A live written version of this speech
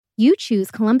You choose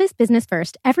Columbus Business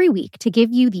First every week to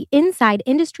give you the inside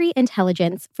industry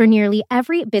intelligence for nearly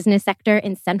every business sector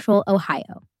in Central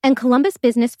Ohio. And Columbus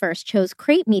Business First chose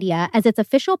Crate Media as its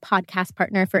official podcast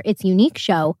partner for its unique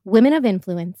show, Women of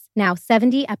Influence, now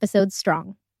 70 episodes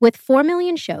strong. With 4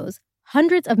 million shows,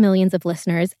 hundreds of millions of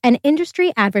listeners, and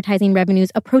industry advertising revenues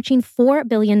approaching $4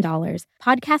 billion,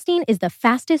 podcasting is the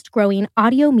fastest growing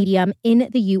audio medium in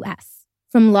the U.S.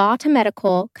 From law to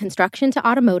medical, construction to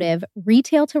automotive,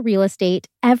 retail to real estate,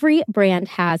 every brand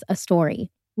has a story.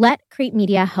 Let Crate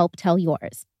Media help tell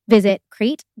yours. Visit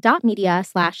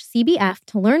crate.media/CBF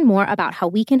to learn more about how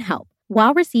we can help,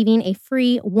 while receiving a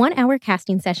free 1-hour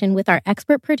casting session with our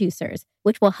expert producers,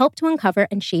 which will help to uncover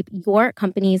and shape your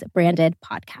company's branded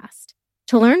podcast.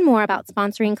 To learn more about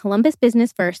sponsoring Columbus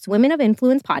Business First's Women of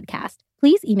Influence podcast,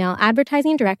 please email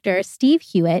Advertising Director Steve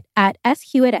Hewitt at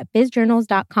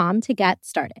shewitt@bizjournals.com to get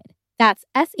started. That's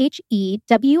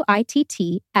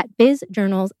SHEWITT at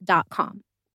bizjournals.com.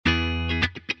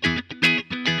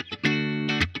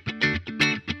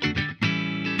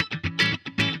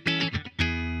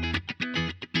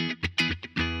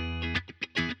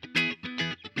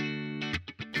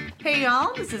 Hey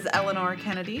y'all, this is Eleanor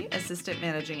Kennedy, Assistant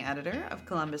Managing Editor of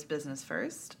Columbus Business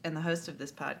First and the host of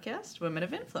this podcast, Women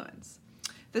of Influence.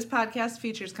 This podcast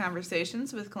features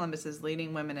conversations with Columbus's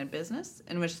leading women in business,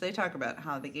 in which they talk about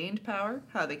how they gained power,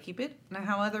 how they keep it, and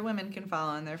how other women can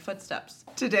follow in their footsteps.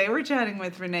 Today we're chatting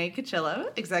with Renee Cachillo,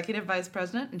 Executive Vice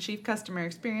President and Chief Customer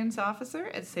Experience Officer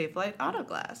at Safelite Auto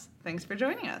Glass. Thanks for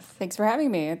joining us. Thanks for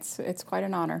having me. It's quite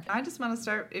an honor. I just want to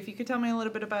start, if you could tell me a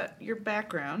little bit about your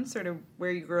background, sort of where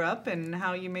you grew up and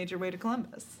how you made your way to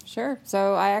Columbus. Sure.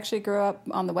 So I actually grew up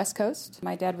on the West Coast.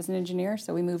 My dad was an engineer,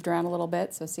 so we moved around a little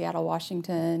bit. So Seattle,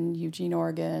 Washington, Eugene,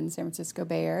 Oregon, San Francisco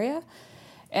Bay Area.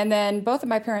 And then both of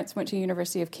my parents went to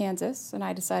University of Kansas, and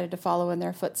I decided to follow in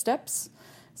their footsteps.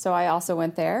 So I also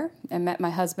went there and met my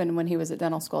husband when he was at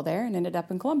dental school there and ended up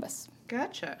in Columbus.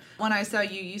 Gotcha. When I saw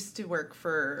you used to work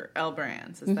for L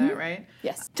Brands, is that right?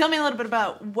 Yes. Tell me a little bit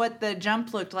about what the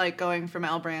jump looked like going from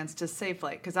L Brands to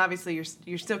Safelite, because obviously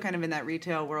you're still kind of in that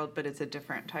retail world, but it's a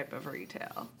different type of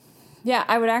retail. Yeah,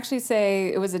 I would actually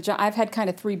say it was a jump. I've had kind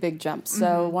of 3 big jumps.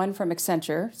 So one from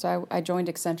Accenture. So I joined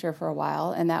Accenture for a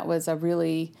while, and that was a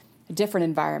really different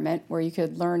environment where you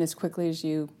could learn as quickly as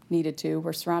you needed to.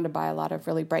 We're surrounded by a lot of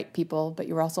really bright people, but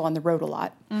you were also on the road a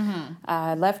lot.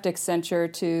 I left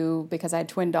Accenture because I had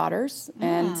twin daughters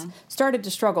and started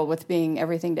to struggle with being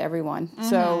everything to everyone.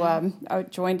 So I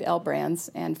joined L Brands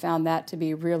and found that to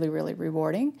be really, really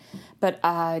rewarding. But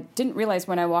I didn't realize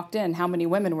when I walked in how many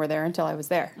women were there until I was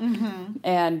there.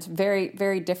 And very,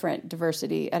 very different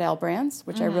diversity at L Brands,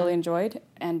 which I really enjoyed.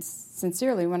 And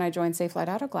sincerely, when I joined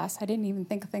Safelite Auto Glass, I didn't even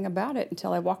think a thing about it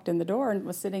until I walked in the door and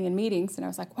was sitting in meetings, and I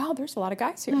was like, wow, there's a lot of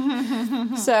guys here.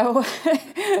 So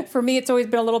for me, it's always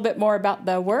been a little bit more about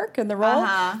the work and the role.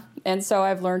 And so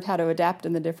I've learned how to adapt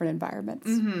in the different environments.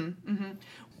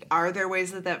 Are there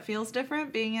ways that feels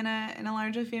different, being in a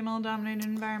largely female-dominated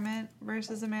environment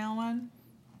versus a male one?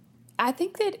 I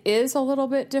think it is a little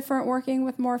bit different working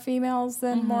with more females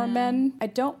than more men. I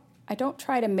don't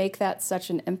try to make that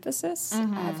such an emphasis.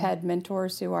 I've had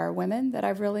mentors who are women that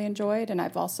I've really enjoyed, and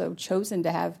I've also chosen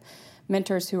to have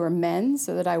mentors who are men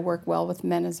so that I work well with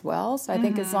men as well. So I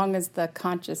think as long as the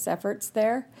conscious effort's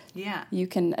there, you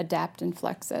can adapt and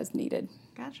flex as needed.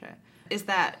 Gotcha. Is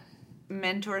that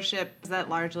mentorship, has that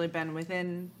largely been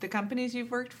within the companies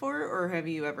you've worked for, or have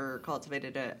you ever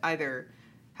cultivated either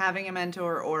having a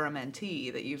mentor or a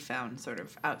mentee that you've found sort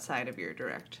of outside of your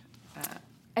direct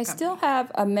I still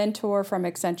have a mentor from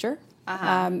Accenture.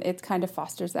 It kind of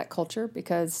fosters that culture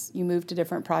because you move to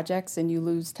different projects and you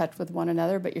lose touch with one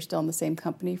another, but you're still in the same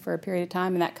company for a period of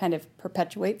time, and that kind of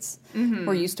perpetuates.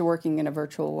 We're used to working in a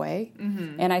virtual way.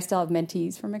 And I still have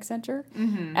mentees from Accenture.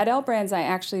 At L Brands, I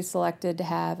actually selected to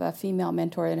have a female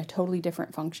mentor in a totally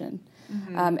different function.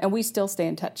 And we still stay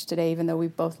in touch today, even though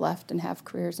we've both left and have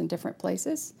careers in different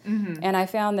places. And I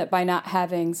found that by not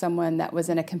having someone that was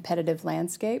in a competitive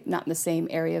landscape, not in the same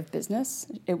area of business,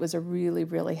 it was a really,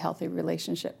 really healthy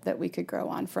relationship that we could grow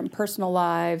on, from personal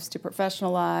lives to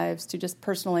professional lives to just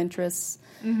personal interests.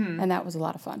 And that was a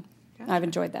lot of fun. Gotcha. I've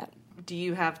enjoyed that. Do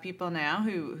you have people now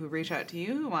who reach out to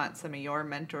you who want some of your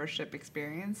mentorship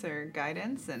experience or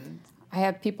guidance? And I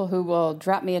have people who will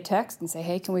drop me a text and say,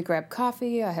 hey, can we grab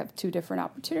coffee? I have 2 different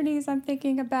opportunities I'm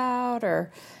thinking about,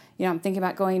 or, I'm thinking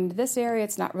about going to this area.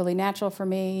 It's not really natural for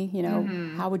me.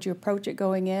 How would you approach it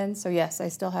going in? So, yes, I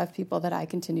still have people that I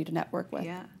continue to network with.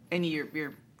 Yeah, and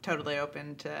you're totally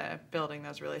open to building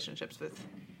those relationships with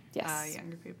Yes.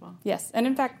 younger people. Yes. And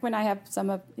in fact, when I have some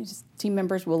of these team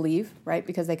members will leave, right,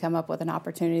 because they come up with an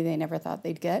opportunity they never thought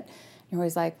they'd get, you're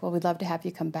always like, well, we'd love to have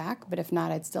you come back, but if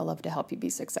not, I'd still love to help you be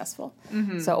successful.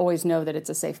 So always know that it's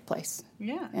a safe place.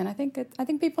 Yeah. And I think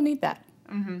people need that.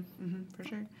 For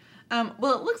sure.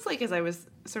 Well, it looks like as I was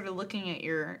sort of looking at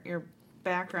your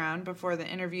background before the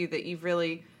interview that you've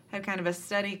really had kind of a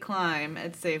steady climb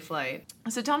at Safelite.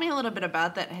 So tell me a little bit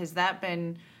about that. Has that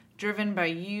been driven by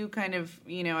you kind of,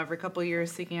 every couple of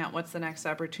years seeking out what's the next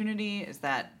opportunity? Is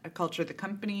that a culture the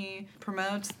company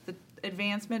promotes, the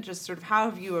advancement? Just sort of how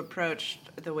have you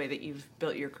approached the way that you've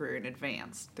built your career and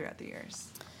advanced throughout the years?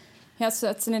 Yes,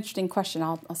 that's an interesting question.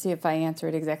 I'll see if I answer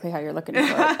it exactly how you're looking for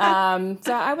it.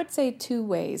 So I would say two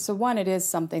ways. So one, it is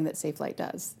something that Safelite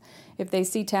does. If they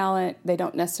see talent, they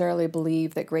don't necessarily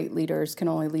believe that great leaders can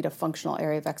only lead a functional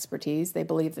area of expertise. They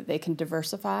believe that they can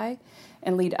diversify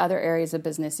and lead other areas of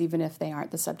business even if they aren't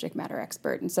the subject matter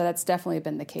expert. And so that's definitely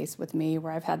been the case with me,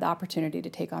 where I've had the opportunity to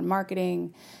take on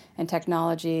marketing and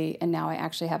technology, and now I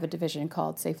actually have a division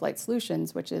called Safelite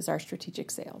Solutions, which is our strategic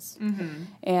sales.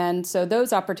 And so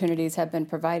those opportunities have been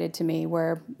provided to me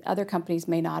where other companies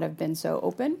may not have been so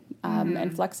open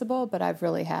and flexible, but I've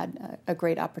really had a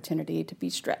great opportunity to be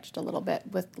stretched a little bit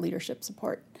with leadership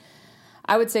support.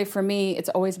 I would say for me, it's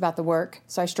always about the work.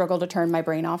 So I struggle to turn my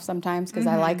brain off sometimes because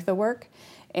I like the work.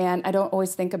 And I don't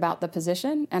always think about the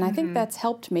position. And I think that's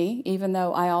helped me, even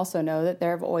though I also know that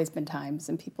there have always been times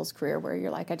in people's career where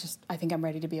you're like, I think I'm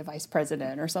ready to be a vice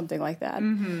president or something like that.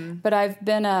 But I've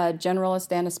been a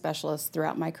generalist and a specialist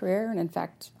throughout my career. And in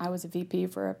fact, I was a VP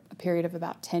for a period of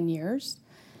about 10 years.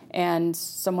 And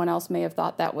someone else may have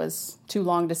thought that was too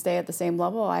long to stay at the same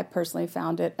level. I personally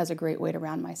found it as a great way to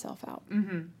round myself out.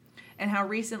 And how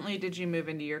recently did you move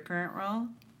into your current role?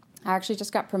 I actually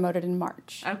just got promoted in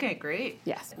March. Okay, great.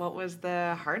 Yes. What was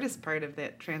the hardest part of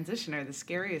that transition or the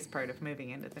scariest part of moving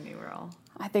into the new role?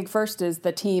 I think first is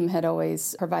the team had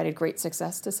always provided great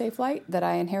success to Safelite that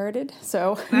I inherited,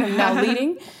 so I'm now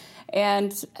leading.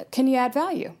 And can you add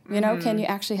value? Can you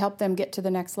actually help them get to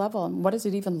the next level? And what does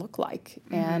it even look like?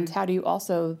 And how do you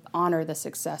also honor the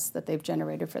success that they've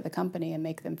generated for the company and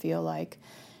make them feel like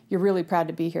you're really proud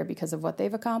to be here because of what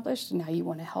they've accomplished, and now you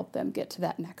want to help them get to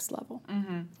that next level.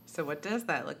 So what does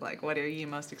that look like? What are you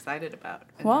most excited about?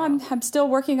 Well, I'm still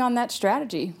working on that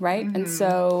strategy, right? And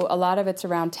so a lot of it's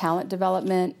around talent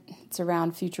development. It's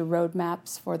around future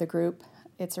roadmaps for the group.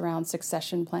 It's around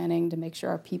succession planning to make sure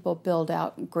our people build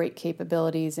out great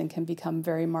capabilities and can become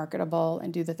very marketable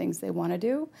and do the things they want to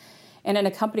do. And in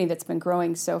a company that's been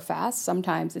growing so fast,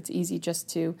 sometimes it's easy just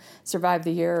to survive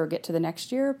the year or get to the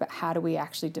next year, but how do we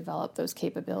actually develop those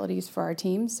capabilities for our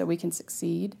teams so we can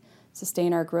succeed,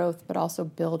 sustain our growth, but also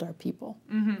build our people?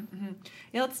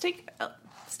 Yeah, let's take a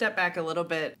step back a little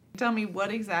bit. Tell me,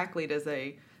 what exactly does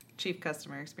a Chief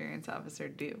Customer Experience Officer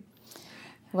do?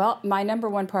 Well, my number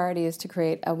one priority is to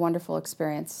create a wonderful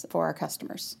experience for our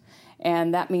customers.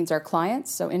 And that means our clients,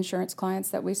 so insurance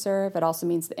clients that we serve. It also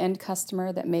means the end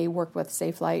customer that may work with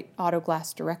Safelite Auto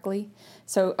Glass directly.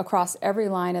 So across every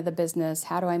line of the business,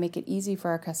 how do I make it easy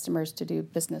for our customers to do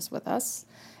business with us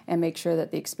and make sure that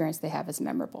the experience they have is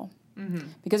memorable?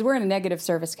 Because we're in a negative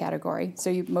service category,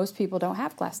 so most people don't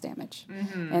have glass damage.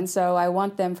 And so I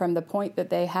want them from the point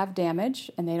that they have damage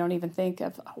and they don't even think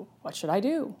of, what should I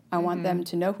do? I want them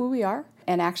to know who we are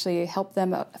and actually help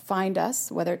them find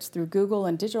us, whether it's through Google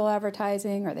and digital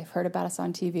advertising or they've heard about us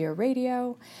on TV or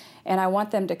radio. And I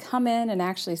want them to come in and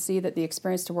actually see that the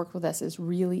experience to work with us is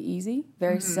really easy,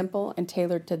 very simple and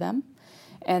tailored to them.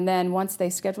 And then once they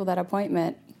schedule that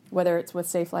appointment, whether it's with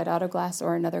Safelite Auto Glass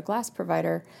or another glass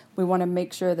provider, we want to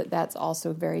make sure that that's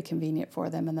also very convenient for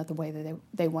them and that the way that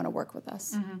they want to work with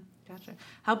us. Gotcha.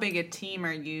 How big a team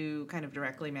are you kind of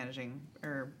directly managing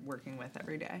or working with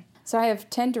every day? So I have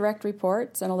 10 direct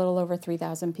reports and a little over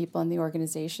 3,000 people in the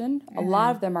organization. A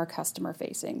lot of them are customer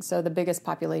facing. So the biggest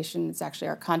population is actually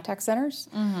our contact centers,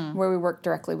 where we work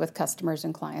directly with customers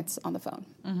and clients on the phone.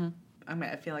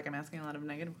 I feel like I'm asking a lot of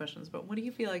negative questions, but what do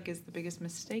you feel like is the biggest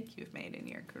mistake you've made in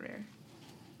your career?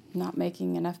 Not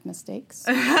making enough mistakes.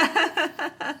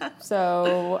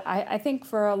 So I think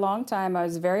for a long time I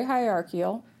was very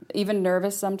hierarchical, even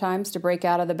nervous sometimes to break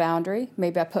out of the boundary.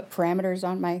 Maybe I put parameters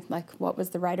on what was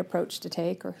the right approach to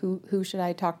take, or who should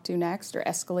I talk to next, or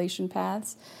escalation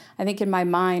paths. I think in my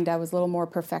mind I was a little more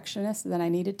perfectionist than I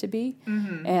needed to be.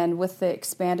 And with the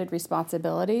expanded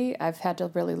responsibility, I've had to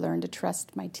really learn to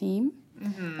trust my team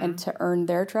and to earn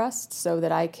their trust so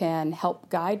that I can help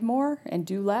guide more and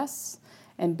do less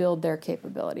and build their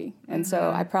capability. And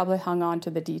so I probably hung on to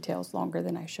the details longer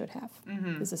than I should have.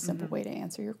 Is a simple way to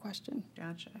answer your question.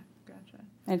 Gotcha.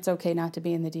 And it's okay not to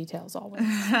be in the details always.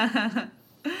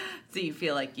 So you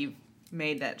feel like you've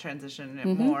made that transition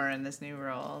Mm-hmm. more in this new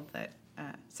role.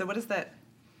 So what is that?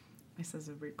 This is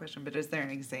a weird question, but is there an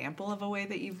example of a way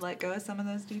that you've let go of some of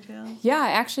those details? Yeah,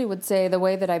 I actually would say the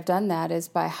way that I've done that is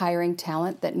by hiring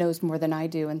talent that knows more than I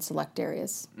do in select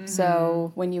areas. Mm-hmm.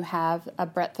 So when you have a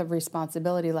breadth of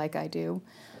responsibility like I do,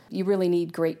 you really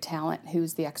need great talent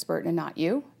who's the expert and not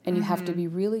you. And you have to be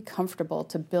really comfortable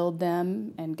to build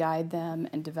them and guide them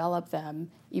and develop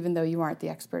them, even though you aren't the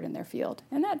expert in their field.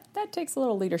 And that takes a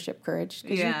little leadership courage,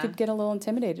 because you could get a little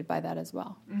intimidated by that as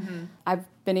well. Mm-hmm. I've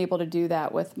been able to do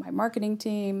that with my marketing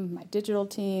team, my digital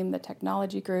team, the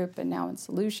technology group, and now in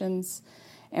solutions.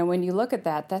 And when you look at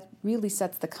that, that really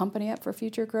sets the company up for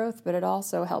future growth, but it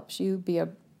also helps you be a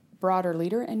broader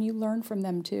leader, and you learn from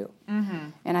them too. Mm-hmm.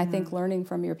 And I think learning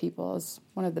from your people is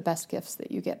one of the best gifts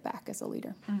that you get back as a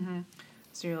leader. Mm-hmm.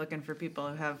 So you're looking for people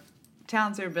who have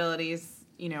talents or abilities,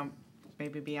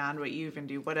 maybe beyond what you even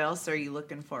do. What else are you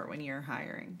looking for when you're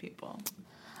hiring people?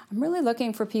 I'm really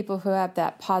looking for people who have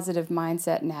that positive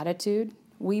mindset and attitude.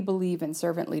 We believe in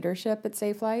servant leadership at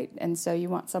Safelite, and so you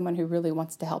want someone who really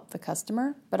wants to help the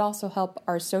customer, but also help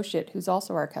our associate, who's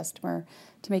also our customer,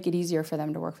 to make it easier for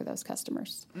them to work with those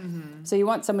customers. Mm-hmm. So you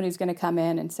want someone who's going to come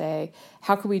in and say,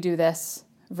 how can we do this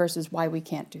versus why we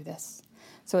can't do this?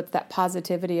 So it's that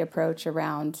positivity approach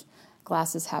around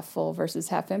glasses half full versus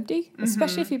half empty,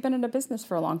 especially if you've been in a business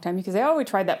for a long time. You can say, we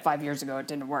tried that 5 years ago, it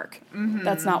didn't work. Mm-hmm.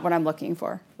 That's not what I'm looking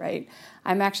for, right?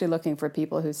 I'm actually looking for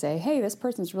people who say, hey, this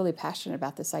person's really passionate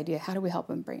about this idea. How do we help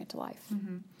them bring it to life?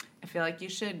 Mm-hmm. I feel like you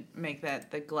should make that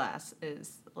the glass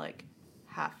is like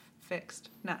half fixed,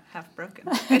 not half broken.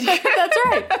 That's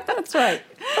right. That's right.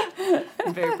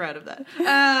 I'm very proud of that.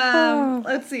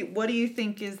 Let's see. What do you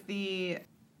think is the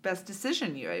best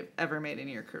decision you ever made in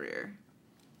your career?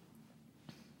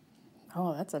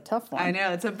 Oh, that's a tough one. I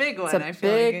know. It's a big one. It's a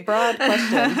big, broad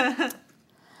question.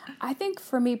 I think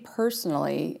for me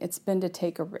personally, it's been to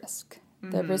take a risk.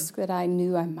 Mm-hmm. The risk that I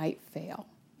knew I might fail.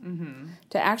 Mm-hmm.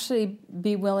 To actually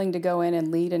be willing to go in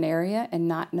and lead an area and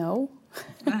not know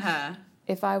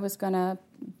if I was going to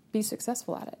be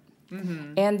successful at it.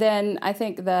 Mm-hmm. And then I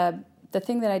think the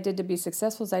thing that I did to be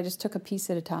successful is I just took a piece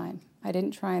at a time. I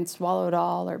didn't try and swallow it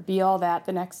all or be all that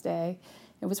the next day.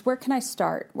 It was, where can I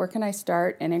start? Where can I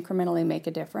start and incrementally make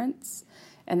a difference?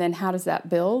 And then how does that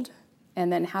build?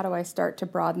 And then how do I start to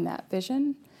broaden that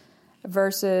vision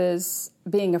versus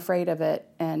being afraid of it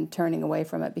and turning away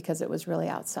from it because it was really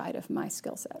outside of my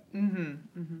skill set.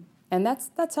 Mm-hmm. Mm-hmm. And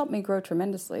that's helped me grow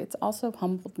tremendously. It's also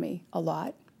humbled me a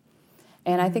lot.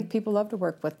 And I think people love to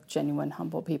work with genuine,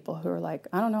 humble people who are like,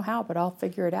 I don't know how, but I'll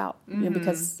figure it out. Mm-hmm.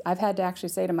 Because I've had to actually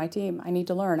say to my team, I need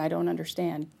to learn. I don't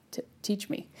understand. Teach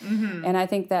me. Mm-hmm. And I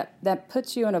think that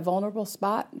puts you in a vulnerable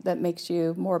spot that makes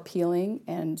you more appealing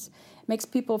and makes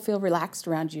people feel relaxed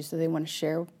around you, so they want to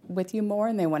share with you more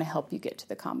and they want to help you get to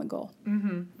the common goal. Mm-hmm.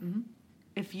 Mm-hmm.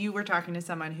 If you were talking to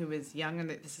someone who was young, and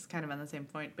this is kind of on the same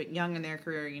point, but young in their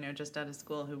career, just out of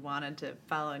school, who wanted to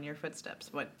follow in your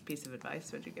footsteps, what piece of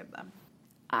advice would you give them?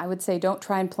 I would say don't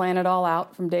try and plan it all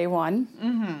out from day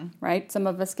one, right? Some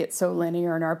of us get so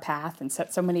linear in our path and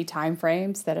set so many time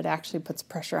frames that it actually puts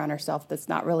pressure on ourselves that's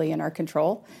not really in our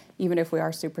control, even if we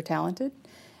are super talented.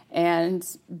 And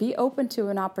be open to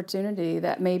an opportunity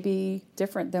that may be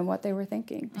different than what they were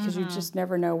thinking, because you just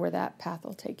never know where that path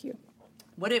will take you.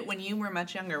 When you were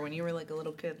much younger, when you were like a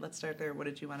little kid, let's start there, what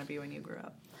did you want to be when you grew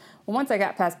up? Well, once I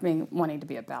got past wanting to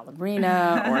be a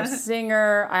ballerina or a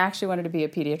singer, I actually wanted to be a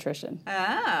pediatrician.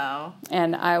 Oh.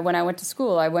 And when I went to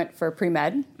school, I went for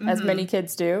pre-med, as many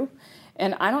kids do.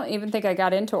 And I don't even think I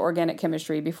got into organic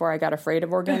chemistry before I got afraid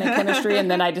of organic chemistry, and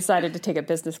then I decided to take a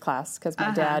business class because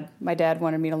my dad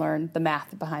wanted me to learn the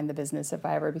math behind the business if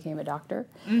I ever became a doctor.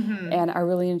 Mm-hmm. And I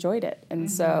really enjoyed it. And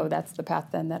so that's the path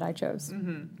then that I chose.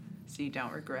 Mm-hmm. So you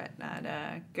don't regret not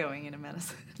going into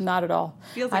medicine? Not at all.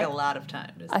 Feels like a lot of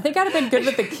time. I think I'd have been good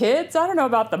with the kids. I don't know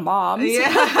about the moms. Yeah.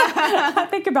 I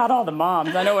think about all the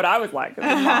moms. I know what I was like as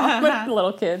a mom with the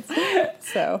little kids.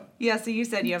 So you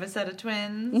said you have a set of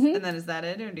twins, and then is that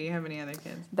it, or do you have any other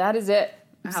kids? That is it.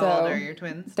 How old are your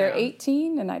twins? They're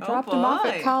 18, and I dropped them off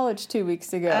at college 2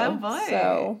 weeks ago. Oh, boy.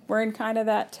 So we're in kind of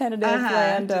that tentative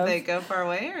land. Did they go far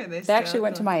away, or they actually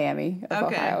went to Miami of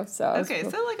Ohio. So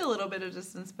so like a little bit of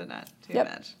distance, but not too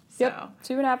much. So. Yep,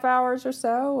 2.5 hours or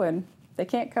so, and they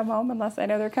can't come home unless I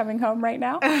know they're coming home right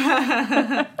now.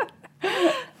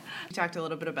 You talked a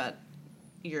little bit about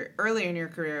earlier in your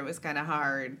career, it was kind of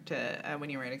hard to when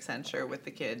you were at Accenture with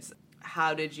the kids.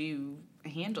 How did you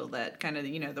handle that kind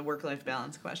of, the work-life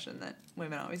balance question that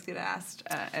women always get asked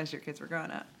as your kids were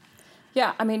growing up?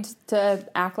 Yeah, I mean, to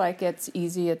act like it's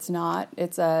easy, it's not.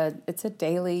 It's a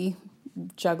daily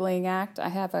juggling act. I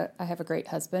have a great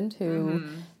husband who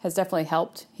has definitely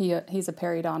helped. He's a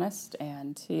periodontist,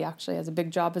 and he actually has a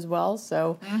big job as well.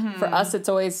 So for us, it's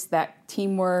always that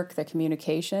teamwork, the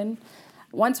communication.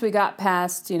 Once we got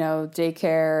past,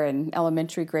 daycare and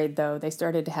elementary grade, though, they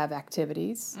started to have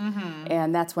activities.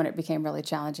 And that's when it became really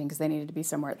challenging because they needed to be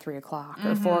somewhere at 3 o'clock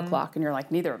or 4 o'clock. And you're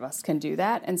like, neither of us can do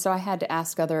that. And so I had to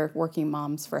ask other working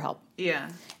moms for help. Yeah.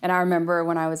 And I remember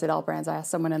when I was at L Brands, I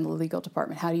asked someone in the legal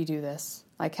department, how do you do this?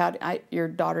 Like, your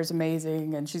daughter's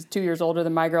amazing, and she's 2 years older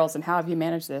than my girls, and how have you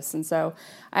managed this? And so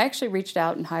I actually reached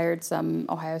out and hired some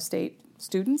Ohio State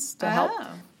students to help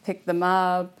pick them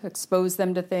up, expose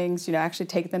them to things, actually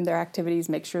take them their activities,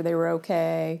 make sure they were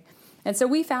okay. And so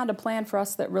we found a plan for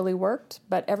us that really worked,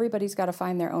 but everybody's got to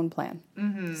find their own plan.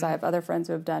 So I have other friends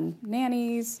who have done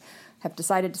nannies, have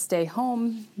decided to stay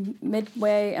home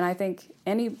midway, and I think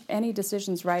any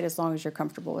decision's right as long as you're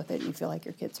comfortable with it and you feel like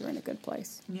your kids are in a good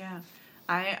place. Yeah.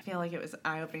 I feel like it was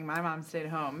eye-opening. My mom stayed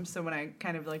home, so when I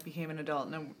kind of became an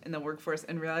adult in the workforce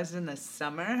and realized in the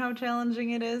summer how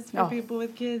challenging it is for people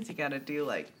with kids, you got to do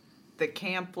the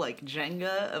camp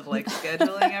Jenga of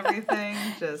scheduling everything.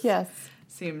 Just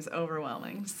seems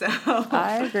overwhelming. So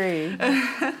I agree.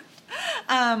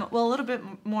 Well, a little bit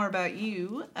more about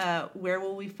you. Where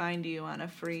will we find you on a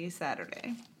free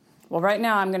Saturday? Well, right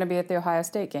now I'm going to be at the Ohio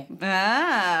State game.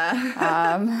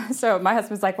 So my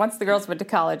husband's like, once the girls went to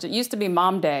college, it used to be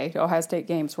Mom Day. Ohio State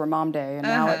games were Mom Day, and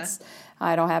now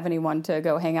I don't have anyone to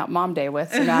go hang out Mom Day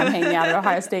with, so now I'm hanging out at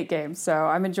Ohio State games. So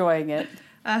I'm enjoying it.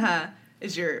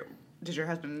 Does your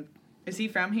husband, is he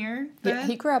from here then? Yeah,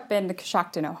 he grew up in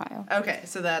Coshocton, Ohio. Okay,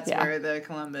 so that's where the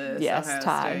Columbus, Yes, Ohio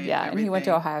tied, State, and he went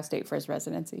to Ohio State for his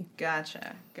residency.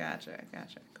 Gotcha.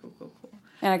 Cool.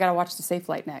 And I got to watch the Safe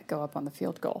Light Net go up on the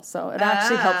field goal. So it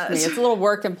actually helps me. It's a little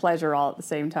work and pleasure all at the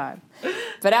same time.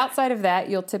 But outside of that,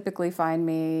 you'll typically find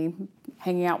me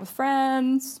hanging out with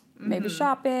friends, maybe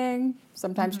shopping,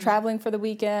 sometimes traveling for the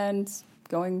weekend,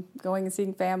 going and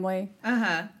seeing family.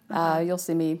 You'll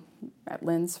see me at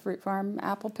Lynn's Fruit Farm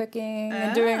apple picking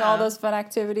and doing all those fun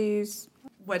activities.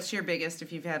 What's your biggest,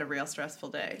 if you've had a real stressful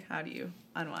day, how do you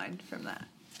unwind from that?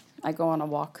 I go on a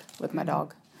walk with my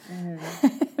dog. And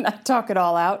I talk it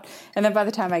all out, and then by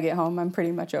the time I get home, I'm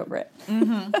pretty much over it.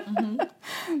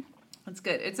 That's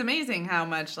good. It's amazing how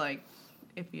much,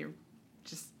 if you're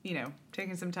just,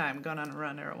 taking some time, going on a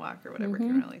run or a walk or whatever,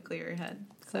 can really clear your head.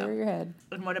 Clear your head.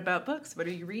 And what about books? What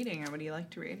are you reading, or what do you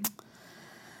like to read?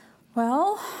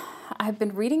 Well, I've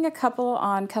been reading a couple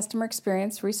on customer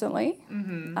experience recently,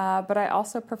 but I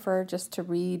also prefer just to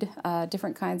read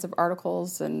different kinds of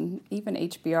articles and even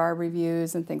HBR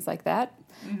reviews and things like that.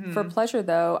 For pleasure,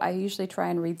 though, I usually try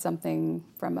and read something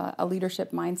from a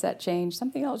leadership mindset change,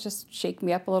 something that'll just shake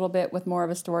me up a little bit with more of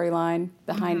a storyline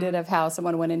behind it of how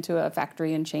someone went into a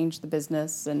factory and changed the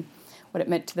business and what it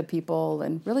meant to the people,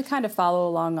 and really kind of follow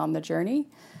along on the journey.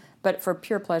 But for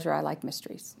pure pleasure, I like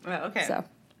mysteries. Well, okay. So.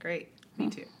 Great. Me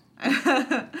too.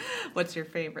 What's your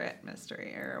favorite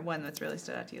mystery or one that's really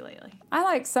stood out to you lately? I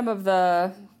like some of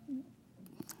the,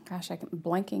 I'm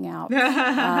blanking out.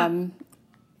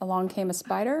 Along Came a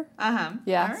Spider.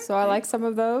 Yeah, right. So I like some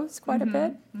of those quite a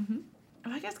bit.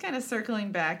 I guess kind of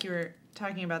circling back, you were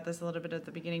talking about this a little bit at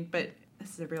the beginning, but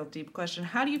this is a real deep question.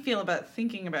 How do you feel about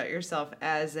thinking about yourself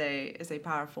as a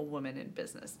powerful woman in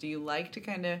business? Do you like to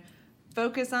kind of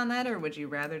focus on that, or would you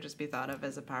rather just be thought of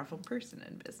as a powerful person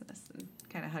in business? And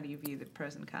kind of how do you view the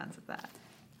pros and cons of that?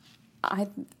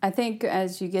 I think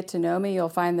as you get to know me, you'll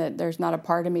find that there's not a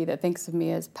part of me that thinks of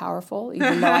me as powerful,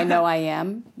 even though I know I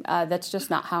am. That's just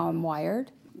not how I'm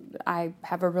wired. I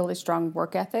have a really strong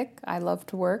work ethic. I love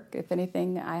to work. If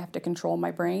anything, I have to control my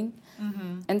brain.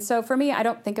 And so for me, I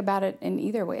don't think about it in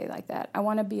either way like that. I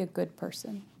want to be a good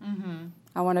person.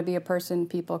 I want to be a person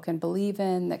people can believe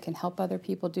in, that can help other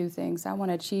people do things. I want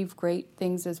to achieve great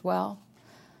things as well.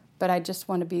 But I just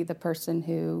want to be the person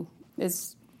who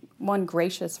is, one,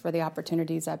 gracious for the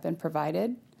opportunities I've been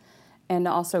provided, and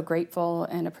also grateful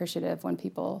and appreciative when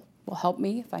people will help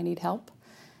me if I need help.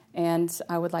 And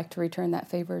I would like to return that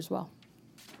favor as well.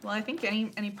 Well, I think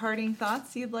any parting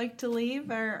thoughts you'd like to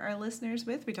leave our listeners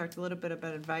with? We talked a little bit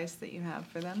about advice that you have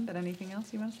for them, but anything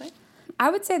else you want to say? I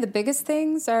would say the biggest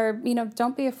things are,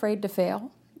 don't be afraid to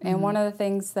fail. And one of the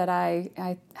things that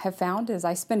I have found is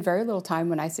I spend very little time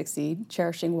when I succeed,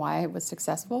 cherishing why I was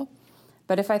successful.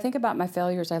 But if I think about my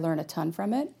failures, I learn a ton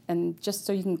from it. And just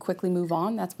so you can quickly move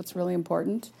on, that's what's really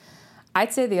important.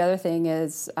 I'd say the other thing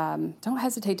is don't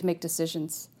hesitate to make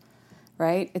decisions.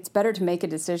 right? It's better to make a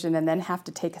decision and then have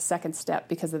to take a second step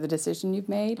because of the decision you've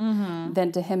made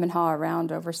than to hem and haw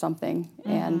around over something.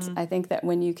 And I think that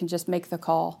when you can just make the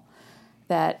call,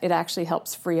 that it actually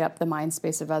helps free up the mind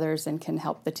space of others and can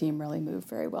help the team really move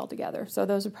very well together. So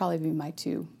those would probably be my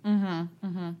two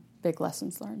big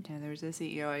lessons learned. Yeah, there was a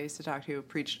CEO I used to talk to who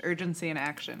preached urgency and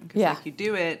action. Because Yeah. like, you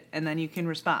do it, and then you can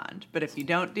respond. But if you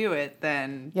don't do it,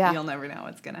 then Yeah. you'll never know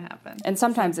what's going to happen. And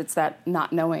sometimes it's that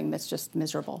not knowing that's just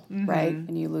miserable, right?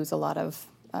 And you lose a lot of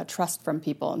trust from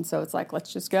people. And so it's like,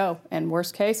 let's just go. And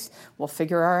worst case, we'll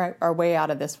figure our way out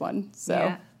of this one. So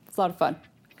Yeah. it's a lot of fun.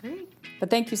 Great.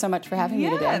 But thank you so much for having me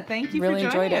today. Yeah, thank you really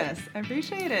for joining enjoyed it. us. I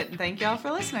appreciate it. And thank you all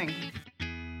for listening.